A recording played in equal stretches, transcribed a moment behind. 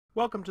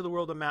Welcome to the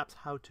World of Maps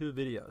how-to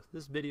videos.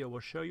 This video will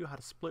show you how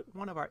to split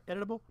one of our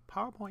editable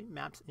PowerPoint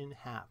maps in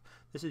half.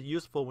 This is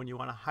useful when you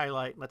want to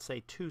highlight, let's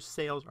say, two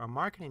sales or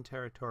marketing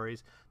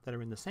territories that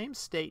are in the same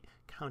state,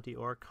 county,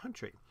 or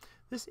country.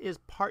 This is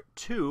part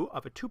 2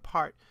 of a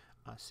two-part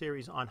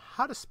series on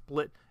how to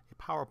split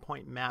a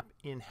PowerPoint map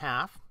in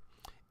half.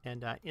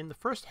 And in the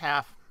first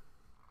half,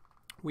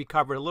 we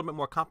covered a little bit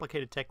more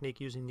complicated technique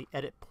using the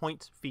Edit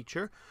Points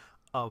feature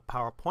of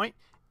PowerPoint.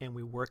 And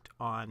we worked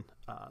on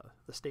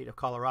the state of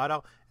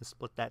Colorado and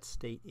split that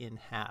state in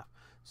half.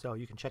 So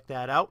you can check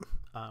that out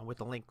with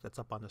the link that's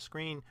up on the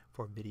screen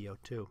for video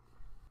 2.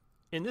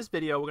 In this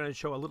video, we're going to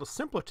show a little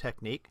simpler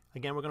technique.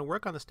 Again, we're going to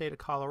work on the state of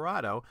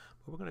Colorado,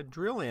 but we're going to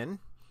drill in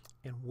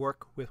and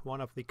work with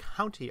one of the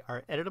county,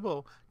 our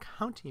editable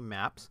county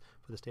maps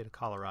for the state of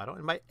Colorado.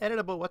 And by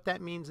editable, what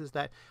that means is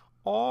that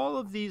all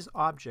of these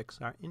objects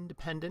are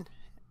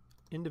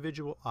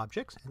individual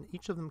objects, and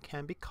each of them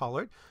can be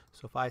colored.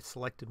 So if I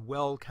selected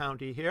Weld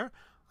County here,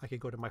 I could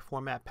go to my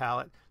format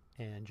palette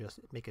and just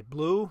make it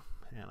blue,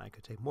 and I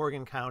could take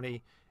Morgan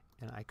County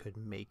and I could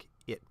make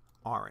it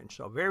orange.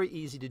 So very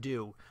easy to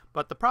do.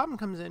 But the problem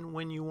comes in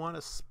when you want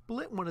to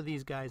split one of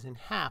these guys in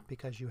half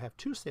because you have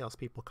two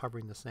salespeople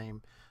covering the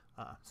same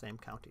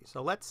county.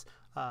 So let's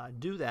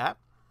do that.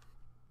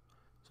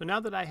 So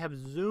now that I have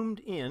zoomed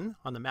in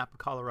on the map of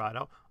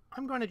Colorado,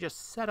 I'm going to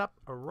just set up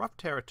a rough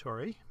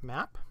territory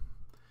map.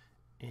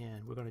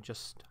 And we're going to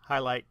just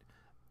highlight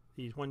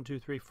these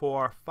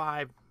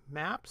 5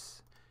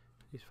 maps,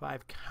 these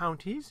 5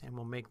 counties, and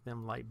we'll make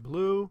them light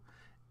blue.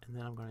 And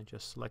then I'm going to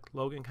just select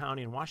Logan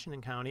County and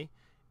Washington County,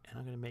 and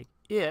I'm going to make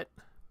it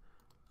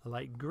a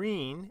light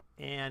green.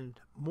 And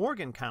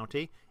Morgan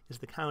County is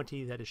the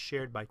county that is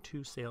shared by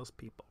 2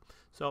 salespeople.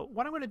 So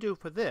what I'm going to do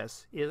for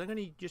this is I'm going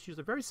to just use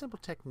a very simple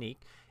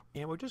technique,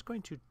 and we're just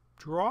going to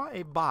draw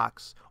a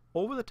box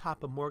over the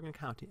top of Morgan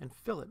County and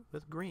fill it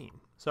with green.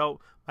 So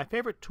my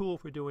favorite tool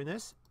for doing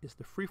this is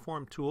the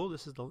Freeform tool.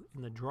 This is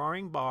in the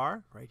drawing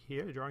bar right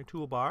here, the drawing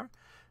toolbar.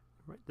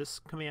 This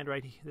command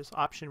right here, this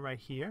option right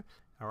here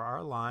are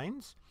our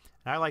lines.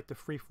 And I like the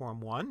Freeform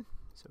one,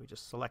 so we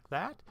just select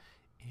that,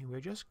 and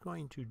we're just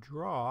going to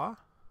draw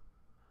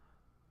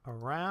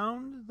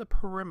around the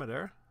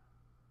perimeter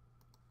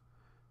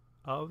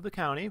of the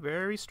county.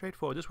 Very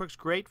straightforward. This works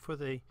great for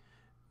the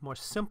more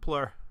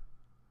simpler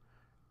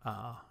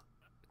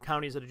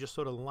counties that are just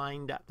sort of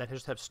lined up, that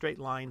just have straight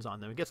lines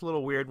on them. It gets a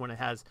little weird when it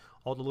has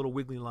all the little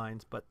wiggly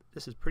lines, but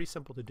this is pretty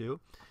simple to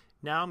do.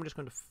 Now I'm just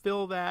going to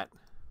fill that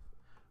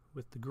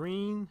with the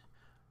green.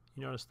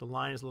 You notice the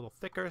line is a little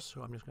thicker,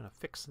 so I'm just going to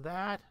fix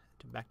that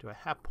back to a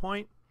half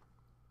point.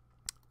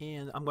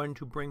 And I'm going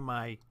to bring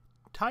my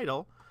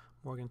title,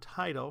 Morgan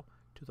title,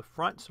 to the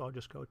front, so I'll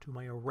just go to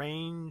my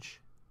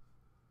arrange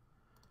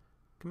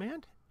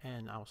command,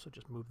 and I'll also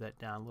just move that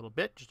down a little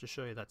bit just to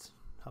show you that's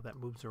how that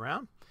moves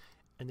around.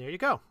 And there you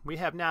go. We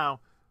have now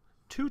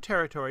 2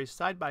 territories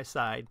side by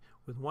side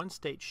with 1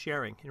 state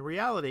sharing. In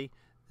reality,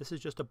 this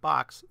is just a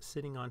box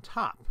sitting on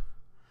top.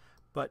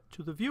 But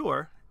to the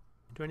viewer,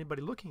 to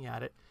anybody looking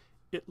at it,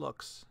 it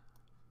looks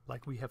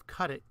like we have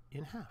cut it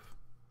in half.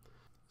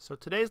 So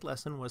today's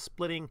lesson was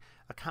splitting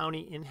a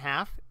county in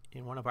half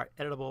in one of our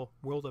editable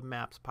World of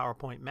Maps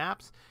PowerPoint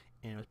maps.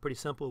 And it was pretty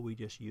simple. We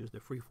just used the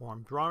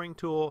Freeform drawing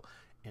tool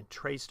and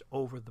traced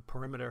over the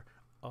perimeter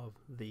of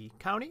the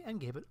county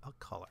and gave it a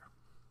color.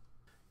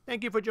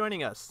 Thank you for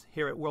joining us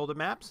here at World of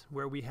Maps,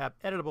 where we have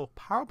editable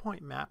PowerPoint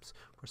maps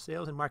for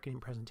sales and marketing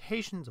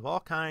presentations of all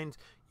kinds,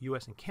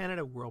 US and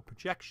Canada, world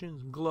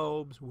projections,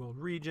 globes, world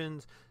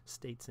regions,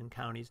 states and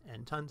counties,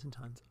 and tons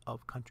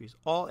of countries.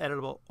 All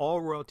editable,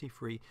 all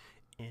royalty-free,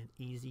 and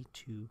easy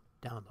to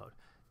download.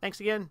 Thanks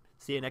again.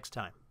 See you next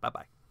time.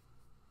 Bye-bye.